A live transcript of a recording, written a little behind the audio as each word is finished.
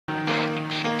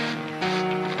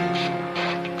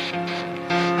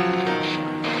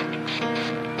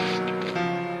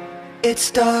It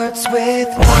starts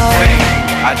with one thing,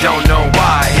 I don't know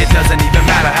why. It doesn't even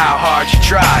matter how hard you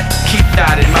try. Keep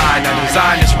that in mind. I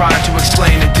designed this rhyme to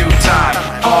explain in due time.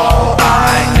 All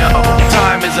I know,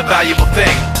 time is a valuable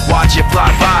thing. Watch it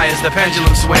fly by as the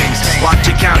pendulum swings.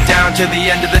 Watch it count down to the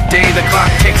end of the day. The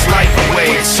clock takes life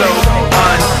away. It's so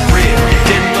unreal.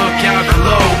 Didn't look out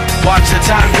below. Watch the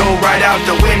time go right out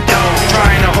the window.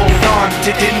 Trying to hold on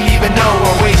to didn't even know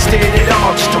I wasted it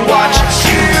all just to watch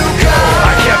you go.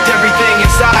 I kept everything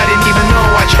inside, and even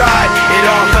though I tried, it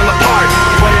all fell apart.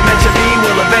 What it meant to be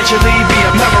will eventually be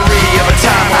a memory of a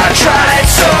time when I tried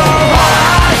so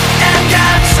hard and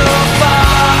got so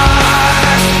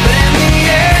far, but in the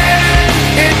end,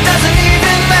 it doesn't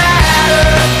even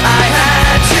matter. I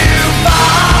had to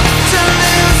fall to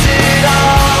lose it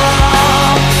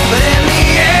all, but in the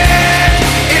end,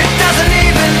 it doesn't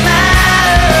even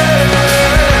matter.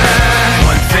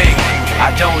 One thing,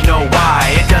 I don't know why.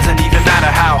 It doesn't even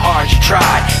matter how hard you try.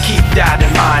 Keep that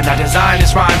in mind. I designed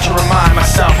this rhyme to remind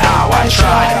myself how I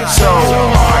tried so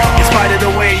hard. In spite of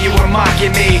the way you were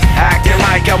mocking me, acting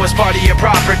like I was part of your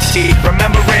property,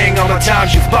 remembering all the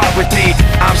times you fought with me,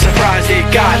 I'm surprised it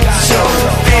got so.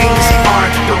 Things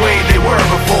aren't the way they were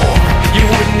before. You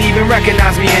wouldn't even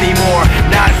recognize me anymore.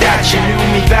 Not that you knew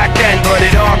me back then, but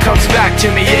it all comes back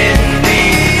to me in the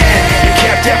end. You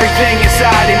kept everything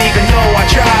inside, and even though I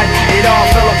tried, it all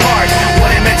fell apart.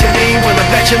 What it meant to me will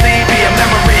eventually be a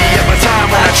memory of a time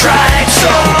when I tried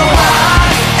so hard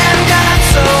and got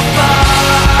so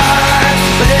far,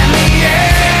 but in the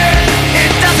end,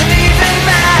 it doesn't even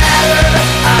matter.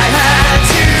 I had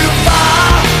to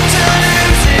fall to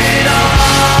lose it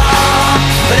all,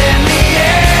 but in the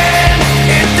end,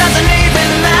 it doesn't even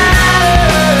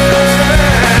matter.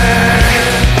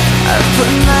 I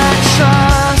put my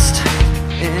trust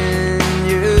in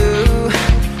you,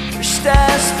 pushed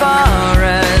as far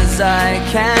as I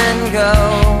can go.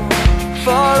 For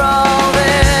all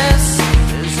this,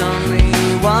 there's only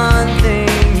one thing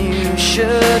you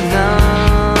should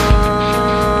know.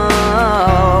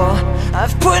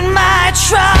 I've put my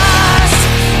trust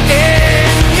in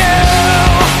you,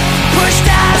 pushed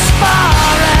as far